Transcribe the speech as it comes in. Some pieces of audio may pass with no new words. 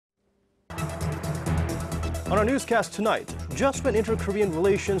On our newscast tonight, just when inter-Korean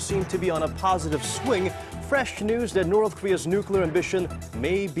relations seem to be on a positive swing, fresh news that North Korea's nuclear ambition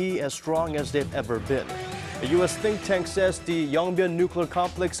may be as strong as they've ever been. A U.S. think tank says the Yongbyon nuclear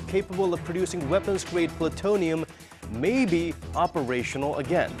complex capable of producing weapons-grade plutonium may be operational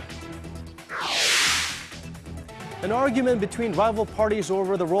again. An argument between rival parties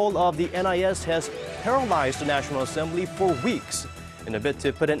over the role of the NIS has paralyzed the National Assembly for weeks. In a bid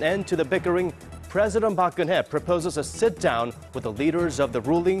to put an end to the bickering, President Park Geun-hye proposes a sit-down with the leaders of the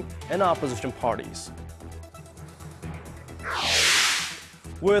ruling and opposition parties.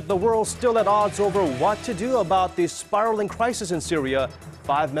 With the world still at odds over what to do about the spiraling crisis in Syria,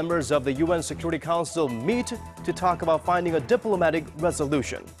 5 members of the UN Security Council meet to talk about finding a diplomatic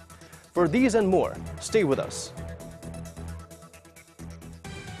resolution. For these and more, stay with us.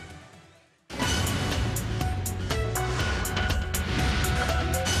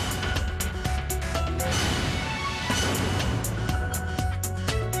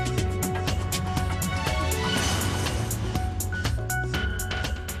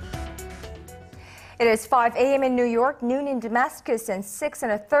 It is 5 a.m. in New York, noon in Damascus, and 6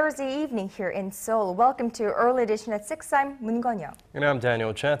 on a Thursday evening here in Seoul. Welcome to Early Edition at 6. I'm Moon Gon-young. And I'm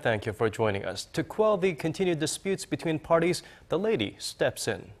Daniel Chen. Thank you for joining us. To quell the continued disputes between parties, the lady steps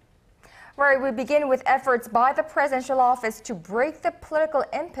in. Right, we begin with efforts by the presidential office to break the political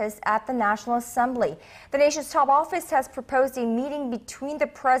impasse at the National Assembly. The nation's top office has proposed a meeting between the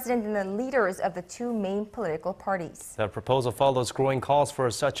president and the leaders of the 2 main political parties. That proposal follows growing calls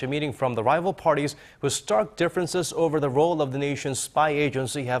for such a meeting from the rival parties, whose stark differences over the role of the nation's spy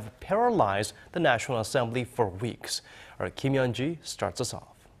agency have paralyzed the National Assembly for weeks. Our Kim Yeon-ji starts us off.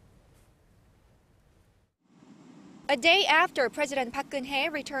 A day after President Park Geun-hye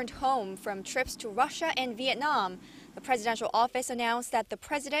returned home from trips to Russia and Vietnam, the presidential office announced that the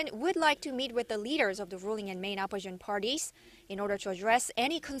president would like to meet with the leaders of the ruling and main opposition parties in order to address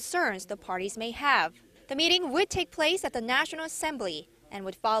any concerns the parties may have. The meeting would take place at the National Assembly and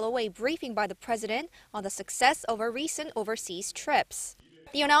would follow a briefing by the president on the success of her recent overseas trips.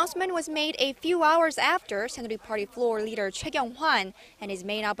 The announcement was made a few hours after Saenuri Party floor leader Choi Kyung-hwan and his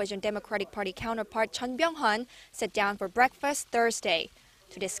main opposition Democratic Party counterpart Yongbyon sat down for breakfast Thursday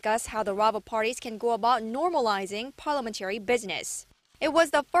to discuss how the rival parties can go about normalizing parliamentary business. It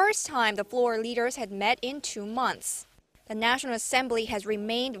was the first time the floor leaders had met in 2 months. The National Assembly has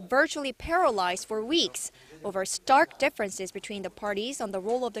remained virtually paralyzed for weeks over stark differences between the parties on the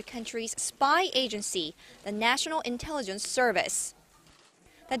role of the country's spy agency, the National Intelligence Service.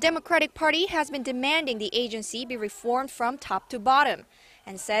 The Democratic Party has been demanding the agency be reformed from top to bottom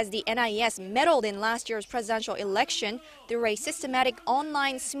and says the NIS meddled in last year's presidential election through a systematic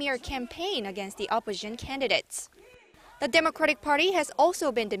online smear campaign against the opposition candidates. The Democratic Party has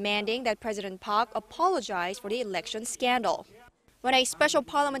also been demanding that President Park apologize for the election scandal. When a special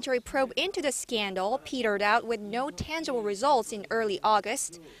parliamentary probe into the scandal petered out with no tangible results in early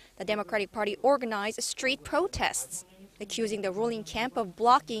August, the Democratic Party organized street protests, accusing the ruling camp of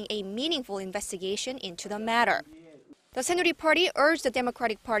blocking a meaningful investigation into the matter. The Saenuri Party urged the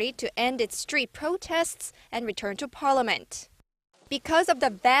Democratic Party to end its street protests and return to parliament. Because of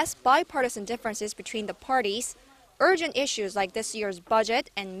the vast bipartisan differences between the parties, urgent issues like this year's budget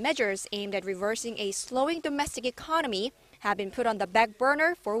and measures aimed at reversing a slowing domestic economy have been put on the back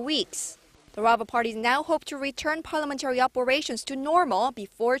burner for weeks. The rival parties now hope to return parliamentary operations to normal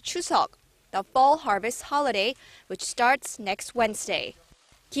before Chuseok, the fall harvest holiday, which starts next Wednesday.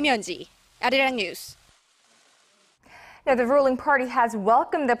 Kim Yeon-ji, Arirang News. Now, the ruling party has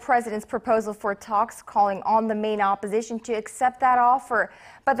welcomed the president's proposal for talks, calling on the main opposition to accept that offer.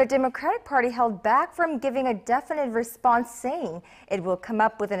 But the Democratic Party held back from giving a definite response, saying it will come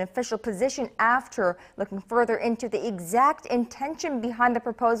up with an official position after looking further into the exact intention behind the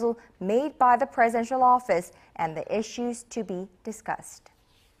proposal made by the presidential office and the issues to be discussed.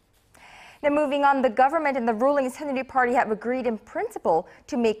 Now, moving on, the government and the ruling Saenuri Party have agreed in principle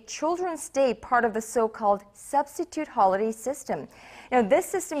to make Children's Day part of the so-called substitute holiday system. Now, this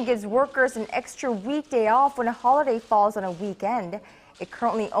system gives workers an extra weekday off when a holiday falls on a weekend. It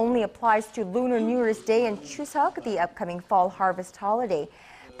currently only applies to Lunar New Year's Day and Chuseok, the upcoming fall harvest holiday.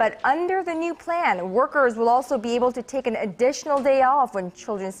 But under the new plan, workers will also be able to take an additional day off when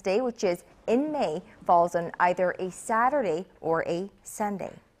Children's Day, which is in May, falls on either a Saturday or a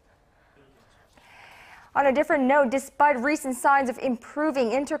Sunday. On a different note, despite recent signs of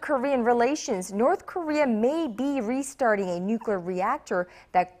improving inter-Korean relations, North Korea may be restarting a nuclear reactor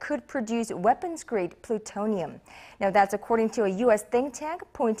that could produce weapons-grade plutonium. Now, that's according to a U.S. think tank,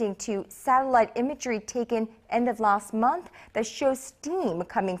 pointing to satellite imagery taken end of last month that shows steam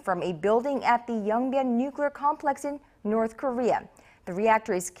coming from a building at the Yongbyon nuclear complex in North Korea. The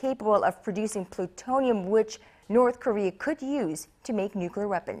reactor is capable of producing plutonium, which North Korea could use to make nuclear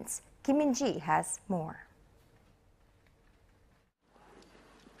weapons. Kim Min-ji has more.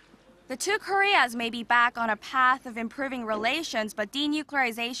 The two Koreas may be back on a path of improving relations, but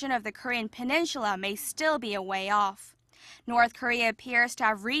denuclearization of the Korean peninsula may still be a way off. North Korea appears to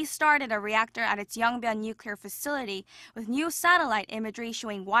have restarted a reactor at its Yongbyon nuclear facility, with new satellite imagery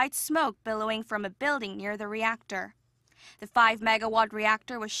showing white smoke billowing from a building near the reactor. The 5-megawatt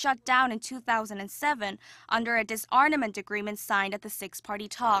reactor was shut down in 2007 under a disarmament agreement signed at the six-party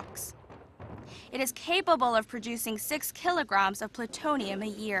talks. It is capable of producing 6 kilograms of plutonium a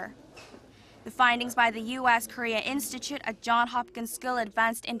year. The findings by the U.S.-Korea Institute at Johns Hopkins School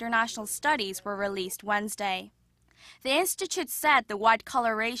Advanced International Studies were released Wednesday. The institute said the white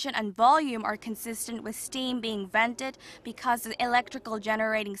coloration and volume are consistent with steam being vented because the electrical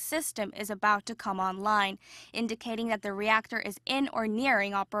generating system is about to come online, indicating that the reactor is in or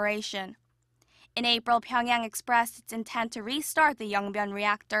nearing operation. In April, Pyongyang expressed its intent to restart the Yongbyon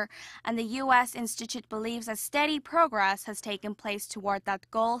reactor, and the U.S. institute believes that steady progress has taken place toward that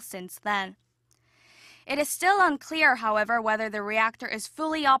goal since then. It is still unclear, however, whether the reactor is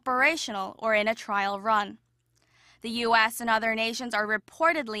fully operational or in a trial run. The U.S. and other nations are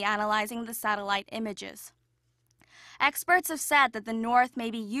reportedly analyzing the satellite images. Experts have said that the North may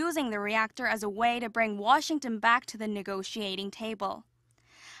be using the reactor as a way to bring Washington back to the negotiating table.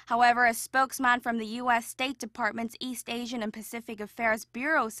 However, a spokesman from the U.S. State Department's East Asian and Pacific Affairs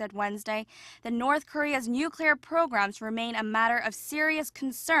Bureau said Wednesday that North Korea's nuclear programs remain a matter of serious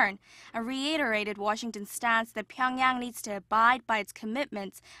concern and reiterated Washington's stance that Pyongyang needs to abide by its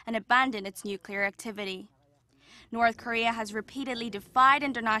commitments and abandon its nuclear activity. North Korea has repeatedly defied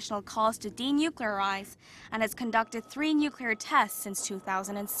international calls to denuclearize and has conducted 3 nuclear tests since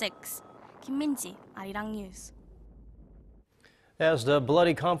 2006. Kim Min-ji, Arirang News. As the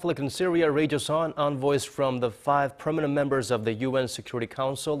bloody conflict in Syria rages on, envoys from the 5 permanent members of the UN Security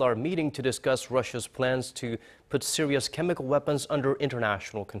Council are meeting to discuss Russia's plans to put Syria's chemical weapons under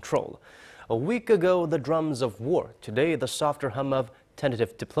international control. A week ago, the drums of war. Today, the softer hum of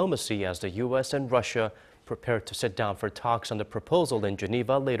tentative diplomacy as the US and Russia prepare to sit down for talks on the proposal in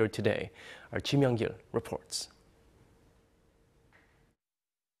Geneva later today. Our Kim Young-gil reports.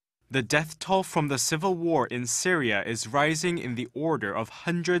 The death toll from the civil war in Syria is rising in the order of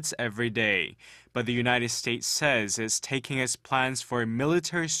hundreds every day. But the United States says it's taking its plans for a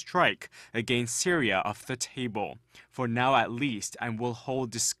military strike against Syria off the table, for now at least, and will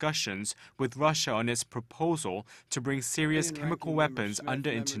hold discussions with Russia on its proposal to bring Syria's chemical weapons under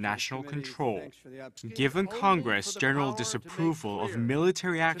international control. Given Congress' general disapproval of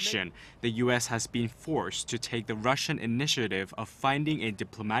military action, the U.S. has been forced to take the Russian initiative of finding a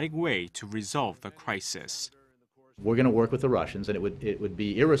diplomatic way to resolve the crisis. We're going to work with the Russians, and it would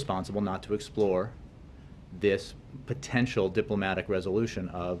be irresponsible not to explore this potential diplomatic resolution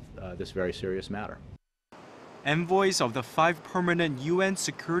of this very serious matter. Envoys of the 5 permanent UN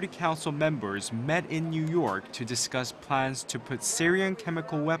Security Council members met in New York to discuss plans to put Syrian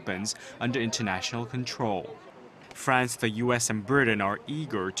chemical weapons under international control. France, the US, and Britain are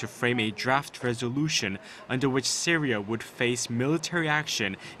eager to frame a draft resolution under which Syria would face military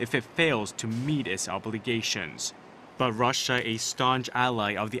action if it fails to meet its obligations. But Russia, a staunch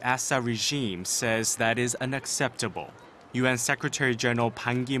ally of the Assad regime, says that is unacceptable. UN Secretary General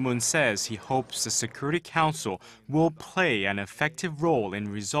Ban Ki-moon says he hopes the Security Council will play an effective role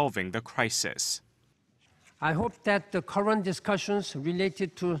in resolving the crisis. I hope that the current discussions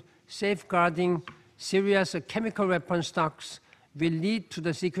related to safeguarding Syria's chemical weapon stocks will lead to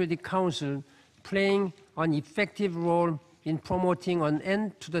the Security Council playing an effective role in promoting an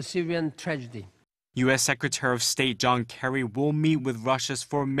end to the Syrian tragedy. U.S. Secretary of State John Kerry will meet with Russia's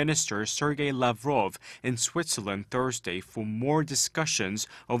Foreign Minister Sergei Lavrov in Switzerland Thursday for more discussions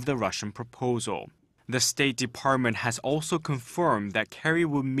of the Russian proposal. The State Department has also confirmed that Kerry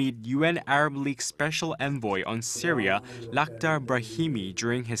will meet UN Arab League Special Envoy on Syria, Lakhdar Brahimi,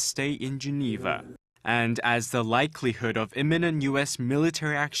 during his stay in Geneva. And as the likelihood of imminent U.S.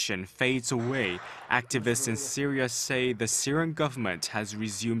 military action fades away, activists in Syria say the Syrian government has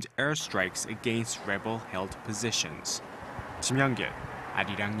resumed airstrikes against rebel-held positions. Kim Young-gil,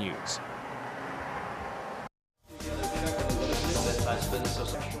 Arirang News.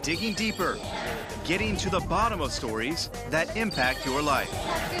 Digging deeper, Getting to the bottom of stories that impact your life.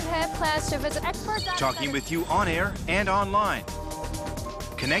 Park Geun-hye plans to visit expert. Talking with you on air and online.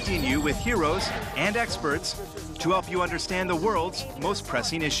 Connecting you with heroes and experts to help you understand the world's most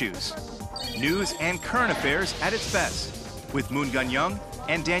pressing issues. News and current affairs at its best. With Moon Gun-young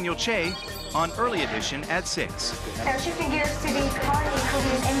and Daniel Che on Early Edition at 6. Now shifting gears to the economy,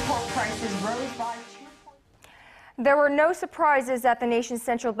 Korean import prices rose by 2 There were no surprises at the nation's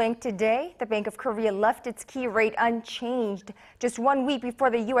central bank today. The Bank of Korea left its key rate unchanged just 1 week before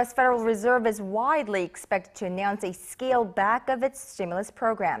the U.S. Federal Reserve is widely expected to announce a scale back of its stimulus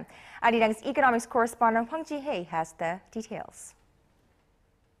program. Arirang's economics correspondent Hwang Ji-hye has the details.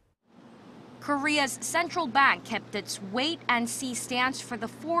 Korea's central bank kept its wait-and-see stance for the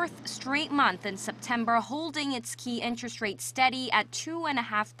 4th straight month in September, holding its key interest rate steady at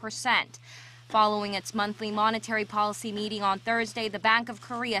 2.5%. Following its monthly monetary policy meeting on Thursday, the Bank of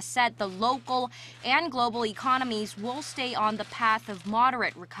Korea said the local and global economies will stay on the path of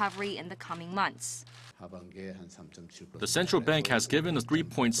moderate recovery in the coming months. The central bank has given a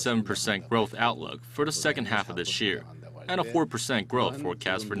 3.7% growth outlook for the second half of this year and a 4% growth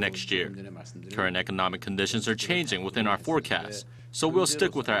forecast for next year. Current economic conditions are changing within our forecast, so we'll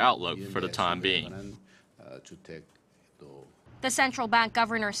stick with our outlook for the time being. The central bank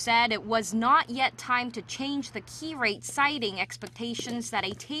governor said it was not yet time to change the key rate, citing expectations that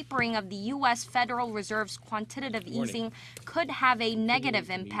a tapering of the U.S. Federal Reserve's quantitative easing could have a negative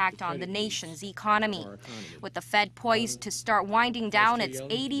impact on the nation's economy. With the Fed poised to start winding down its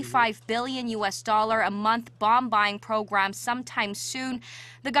 $85 billion a month bond buying program sometime soon,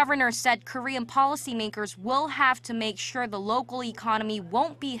 the governor said Korean policymakers will have to make sure the local economy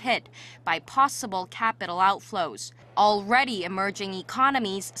won't be hit by possible capital outflows. Already emerging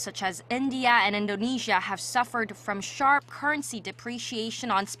economies such as India and Indonesia have suffered from sharp currency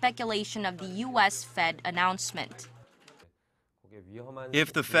depreciation on speculation of the U.S. Fed announcement.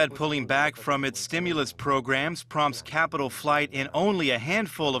 If the Fed pulling back from its stimulus programs prompts capital flight in only a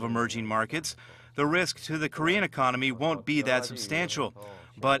handful of emerging markets, the risk to the Korean economy won't be that substantial.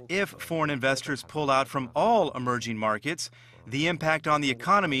 But if foreign investors pull out from all emerging markets, the impact on the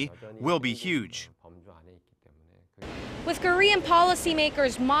economy will be huge. With Korean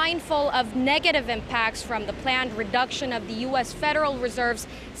policymakers mindful of negative impacts from the planned reduction of the U.S. Federal Reserve's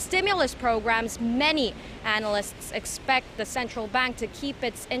stimulus programs, many analysts expect the central bank to keep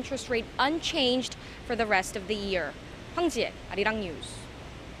its interest rate unchanged for the rest of the year. Hwang Ji-hye, Arirang News.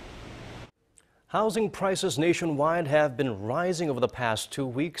 Housing prices nationwide have been rising over the past 2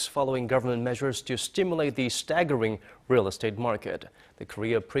 weeks following government measures to stimulate the staggering real estate market. The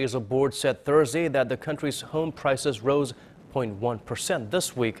Korea Appraisal Board said Thursday that the country's home prices rose 0.1%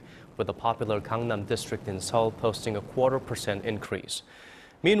 this week, with the popular Gangnam district in Seoul posting a 0.25% increase.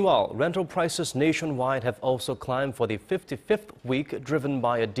 Meanwhile, rental prices nationwide have also climbed for the 55th week, driven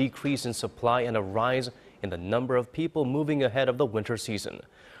by a decrease in supply and a rise in the number of people moving ahead of the winter season.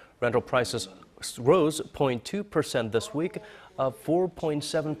 Rental prices rose 0.2% this week, up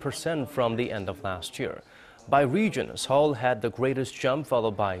 4.7% from the end of last year. By region, Seoul had the greatest jump,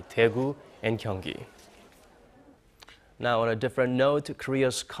 followed by Daegu and Gyeonggi. Now, on a different note,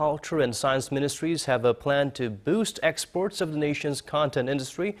 Korea's Culture and Science Ministries have a plan to boost exports of the nation's content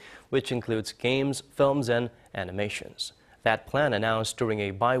industry, which includes games, films, and animations. That plan announced during a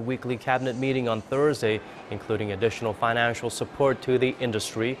bi-weekly cabinet meeting on Thursday, including additional financial support to the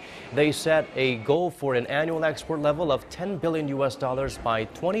industry. They set a goal for an annual export level of $10 billion by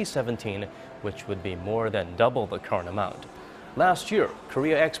 2017, which would be more than double the current amount. Last year,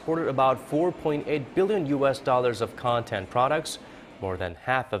 Korea exported about $4.8 billion of content products. More than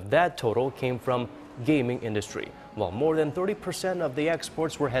half of that total came from gaming industry, while more than 30% of the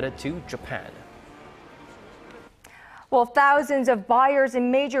exports were headed to Japan. Well, thousands of buyers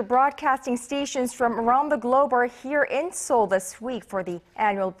in major broadcasting stations from around the globe are here in Seoul this week for the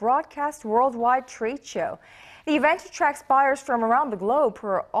annual Broadcast Worldwide trade show. The event attracts buyers from around the globe who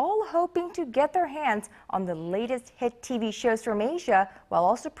are all hoping to get their hands on the latest hit TV shows from Asia while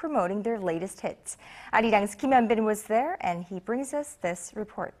also promoting their latest hits. Arirang's Kim Hyun-bin was there and he brings us this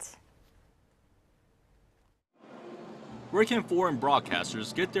report. Where can foreign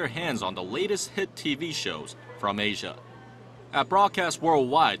broadcasters get their hands on the latest hit TV shows from Asia? At Broadcast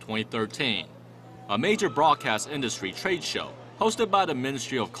Worldwide 2013, a major broadcast industry trade show hosted by the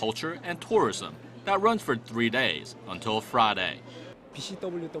Ministry of Culture and Tourism that runs for 3 days until Friday.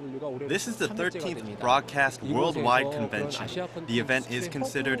 This is the 13th broadcast worldwide convention. The event is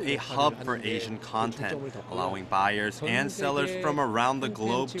considered a hub for Asian content, allowing buyers and sellers from around the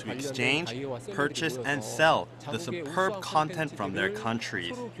globe to exchange, purchase, and sell the superb content from their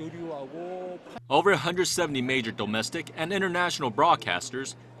countries. Over 170 major domestic and international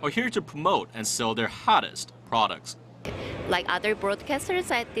broadcasters are here to promote and sell their hottest products. Like other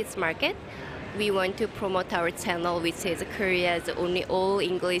broadcasters at this market, we want to promote our channel, which is Korea's only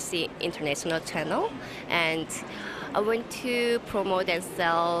all-English international channel. And I want to promote and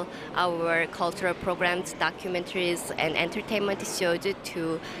sell our cultural programs, documentaries, and entertainment shows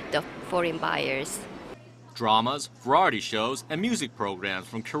to the foreign buyers. Dramas, variety shows, and music programs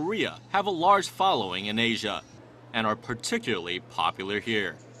from Korea have a large following in Asia and are particularly popular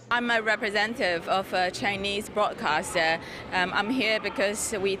here. I'm a representative of a Chinese broadcaster. I'm here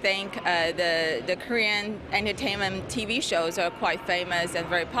because we think the Korean entertainment TV shows are quite famous and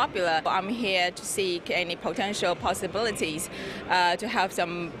very popular. I'm here to seek any potential possibilities to have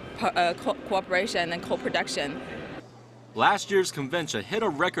some cooperation and co-production. Last year's convention hit a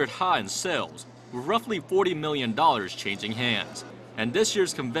record high in sales, with roughly $40 million changing hands. And this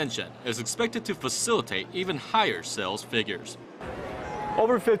year's convention is expected to facilitate even higher sales figures.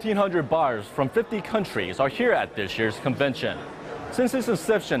 Over 1,500 buyers from 50 countries are here at this year's convention. Since its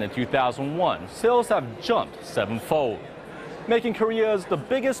inception in 2001, sales have jumped sevenfold, making Korea the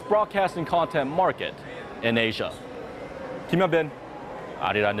biggest broadcasting content market in Asia. Kim Yongbyon,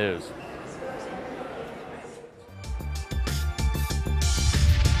 Arirang News.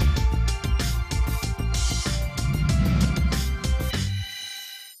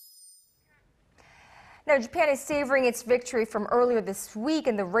 Now, Japan is savoring its victory from earlier this week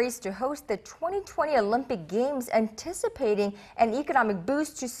in the race to host the 2020 Olympic Games, anticipating an economic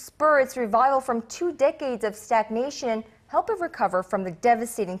boost to spur its revival from 2 decades of stagnation and help it recover from the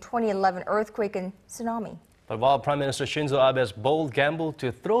devastating 2011 earthquake and tsunami. But while Prime Minister Shinzo Abe's bold gamble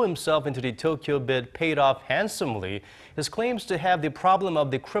to throw himself into the Tokyo bid paid off handsomely, his claims to have the problem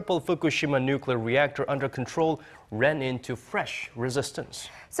of the crippled Fukushima nuclear reactor under control ran into fresh resistance.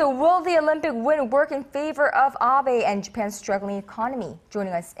 So will the Olympic win work in favor of Abe and Japan's struggling economy?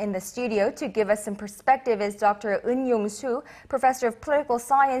 Joining us in the studio to give us some perspective is Dr. Eun Yong-soo, Professor of Political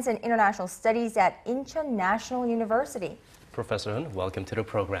Science and International Studies at Incheon National University. Professor Eun, welcome to the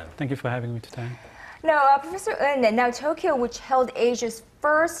program. Thank you for having me today. Now, Professor Eun, now Tokyo, which held Asia's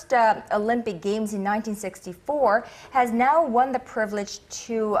first Olympic Games in 1964, has now won the privilege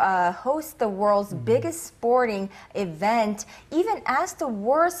to host the world's biggest sporting event, even as the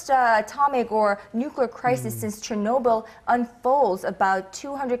worst atomic or nuclear crisis since Chernobyl unfolds about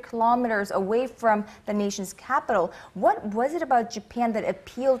 200 kilometers away from the nation's capital. What was it about Japan that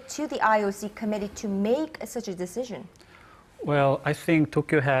appealed to the IOC committee to make such a decision? Well, I think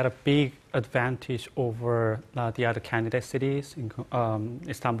Tokyo had a big advantage over the other candidate cities,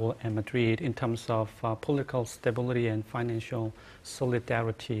 Istanbul and Madrid, in terms of political stability and financial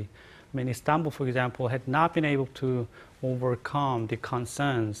solidarity. I mean, Istanbul, for example, had not been able to overcome the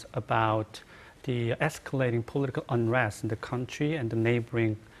concerns about the escalating political unrest in the country and the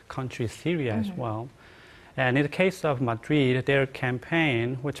neighboring country, Syria, as well. And in the case of Madrid, their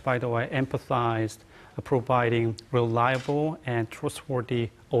campaign, which, by the way, emphasized providing reliable and trustworthy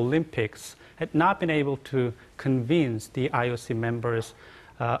Olympics, had not been able to convince the IOC members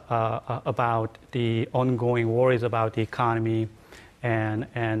about the ongoing worries about the economy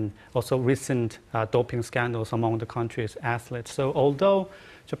and also recent doping scandals among the country's athletes. So although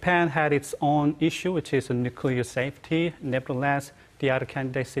Japan had its own issue, which is nuclear safety, nevertheless, the other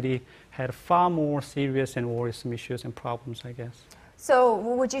candidate city had far more serious and worrisome issues and problems, I guess. So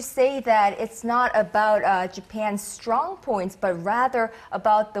would you say that it's not about Japan's strong points, but rather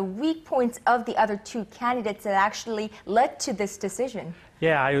about the weak points of the other two candidates that actually led to this decision?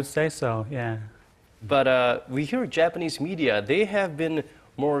 Yeah, I would say so, yeah. But we hear Japanese media, they have been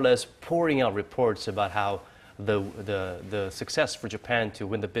more or less pouring out reports about how the success for Japan to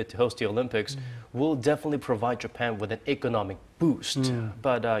win the bid to host the Olympics will definitely provide Japan with an economic boost.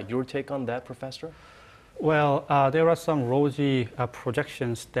 But your take on that, Professor? Well, there are some rosy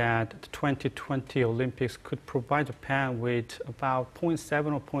projections that the 2020 Olympics could provide Japan with about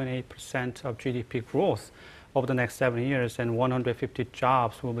 0.7 or 0.8% of GDP growth over the next 7 years, and 150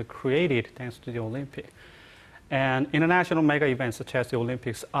 jobs will be created thanks to the Olympic. And international mega events such as the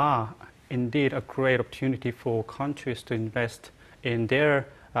Olympics are indeed a great opportunity for countries to invest in their,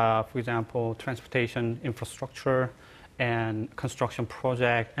 for example, transportation infrastructure and construction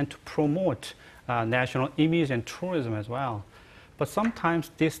project, and to promote national image and tourism as well. But sometimes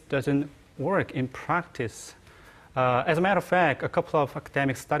this doesn't work in practice. As a matter of fact, a couple of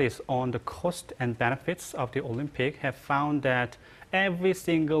academic studies on the cost and benefits of the Olympic have found that every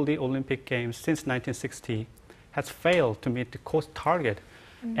single the Olympic Games since 1960 has failed to meet the cost target,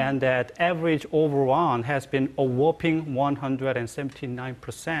 and that average overrun has been a whopping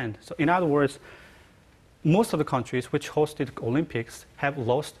 179%. So in other words, most of the countries which hosted Olympics have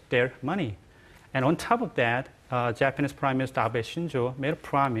lost their money. And on top of that, Japanese Prime Minister Abe Shinzo made a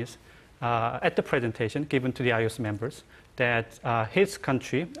promise at the presentation given to the IOC members that his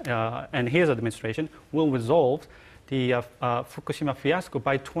country and his administration will resolve the Fukushima fiasco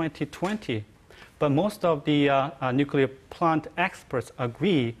by 2020. But most of the nuclear plant experts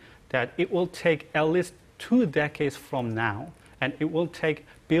agree that it will take at least 2 decades from now, and it will take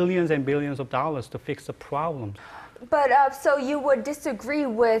billions and billions of dollars to fix the problem. But so you would disagree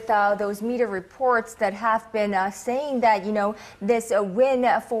with those media reports that have been saying that, you know, this win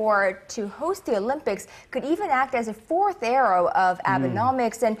to host the Olympics could even act as a fourth arrow of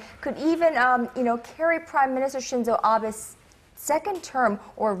Abenomics and could even, you know, carry Prime Minister Shinzo Abe's second term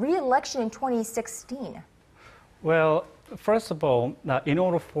or re-election in 2016? Well, first of all, in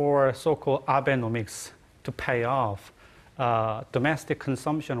order for so-called Abenomics to pay off, domestic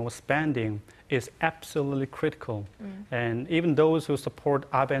consumption or spending is absolutely critical. And even those who support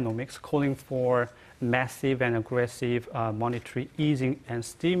Abenomics, calling for massive and aggressive monetary easing and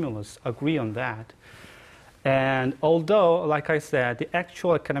stimulus, agree on that. And although, like I said, the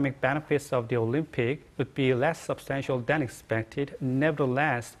actual economic benefits of the Olympic would be less substantial than expected,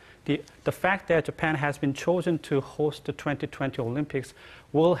 nevertheless, the fact that Japan has been chosen to host the 2020 Olympics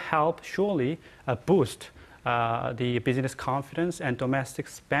will help surely boost the business confidence and domestic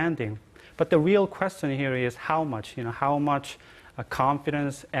spending. But the real question here is how much, how much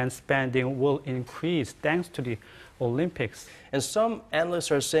confidence and spending will increase thanks to the Olympics. And some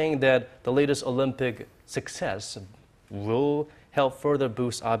analysts are saying that the latest Olympic success will help further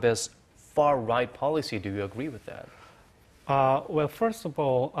boost Abe's far-right policy. Do you agree with that? Well, first of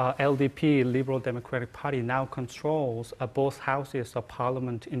all, LDP, Liberal Democratic Party, now controls both houses of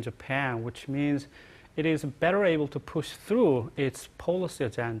parliament in Japan, which means it is better able to push through its policy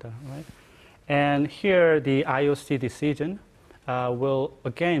agenda, right? And here, the IOC decision will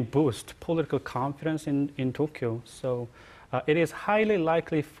again boost political confidence in Tokyo. So it is highly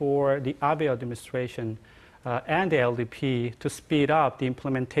likely for the Abe administration and the LDP to speed up the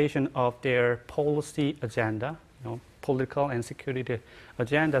implementation of their policy agenda, political and security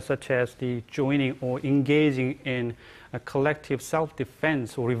agenda, such as the joining or engaging in a collective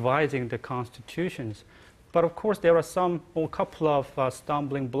self-defense or revising the constitutions. But of course, there are a couple of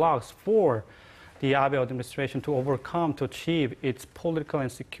stumbling blocks for the Abe administration to overcome to achieve its political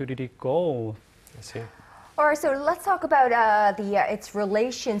and security goal. I see. All right, so let's talk about its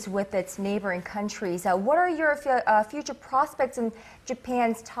relations with its neighboring countries. What are your future prospects in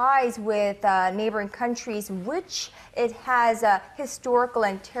Japan's ties with neighboring countries, which it has historical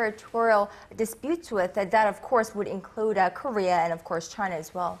and territorial disputes with? That, of course, would include Korea and, of course, China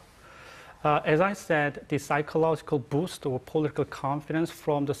as well. As I said, the psychological boost or political confidence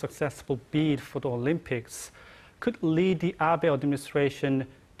from the successful bid for the Olympics could lead the Abe administration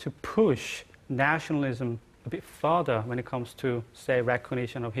to push nationalism a bit further when it comes to, say,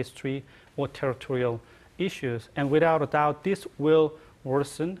 recognition of history or territorial issues. And without a doubt, this will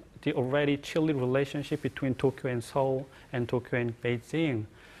worsen the already chilly relationship between Tokyo and Seoul and Tokyo and Beijing.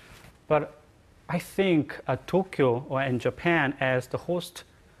 But I think Tokyo and Japan, as the host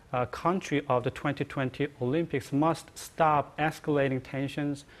country of the 2020 Olympics, must stop escalating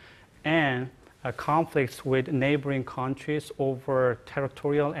tensions and conflicts with neighboring countries over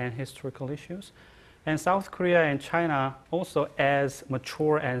territorial and historical issues. And South Korea and China, also as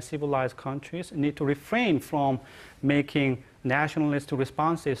mature and civilized countries, need to refrain from making nationalist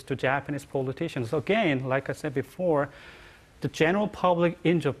responses to Japanese politicians. Again, like I said before, the general public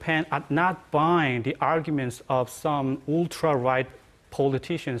in Japan are not buying the arguments of some ultra-right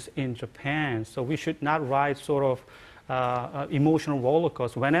politicians in Japan. So we should not ride sort of emotional roller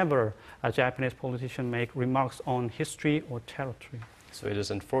coaster whenever a Japanese politician make remarks on history or territory. So it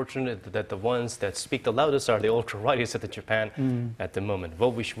is unfortunate that the ones that speak the loudest are the ultra-rightists at Japan at the moment.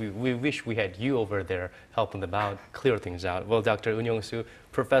 Well, we wish we had you over there helping them out, clear things out. Well, Dr. Eun Young-soo,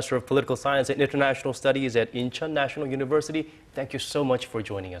 Professor of Political Science and International Studies at Incheon National University, thank you so much for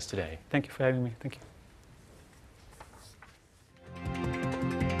joining us today. Thank you for having me. Thank you.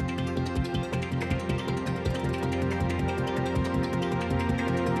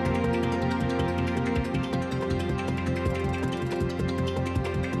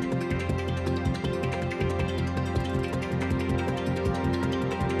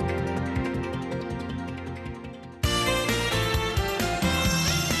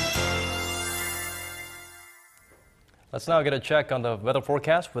 Let's now get a check on the weather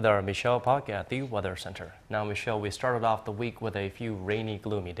forecast with our Michelle Park at the Weather Center. Now, Michelle, we started off the week with a few rainy,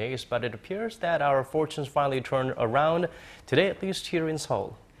 gloomy days, but it appears that our fortunes finally turned around today, at least here in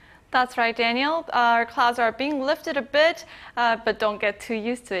Seoul. That's right, Daniel. Our clouds are being lifted a bit, but don't get too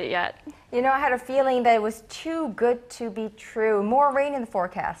used to it yet. You know, I had a feeling that it was too good to be true. More rain in the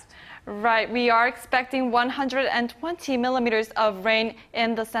forecast. Right, we are expecting 120 millimeters of rain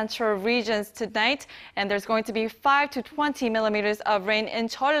in the central regions tonight, and there's going to be 5 to 20 millimeters of rain in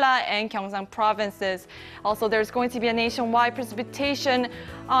Jeolla and Gyeongsang provinces. Also, there's going to be a nationwide precipitation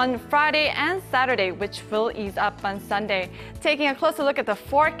on Friday and Saturday, which will ease up on Sunday. Taking a closer look at the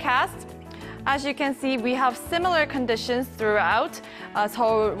forecast, as you can see, we have similar conditions throughout.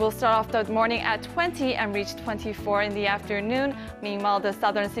 So we'll start off the morning at 20 and reach 24 in the afternoon. Meanwhile, the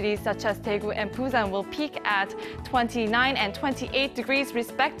southern cities such as Daegu and Busan will peak at 29 and 28 degrees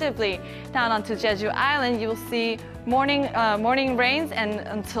respectively. Down onto Jeju Island, you'll see morning rains and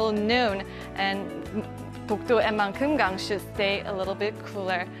until noon. And Dokdo and Mangkumgang should stay a little bit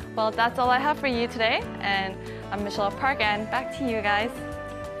cooler. Well, that's all I have for you today. And I'm Michelle Park, and back to you guys.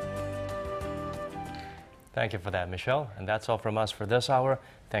 Thank you for that, Michelle. And that's all from us for this hour.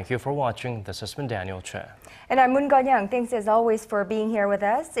 Thank you for watching. This has been Daniel Che. And I'm Moon Geon-young. Thanks as always for being here with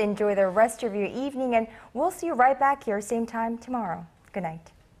us. Enjoy the rest of your evening, and we'll see you right back here same time tomorrow. Good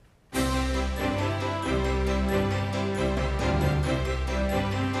night.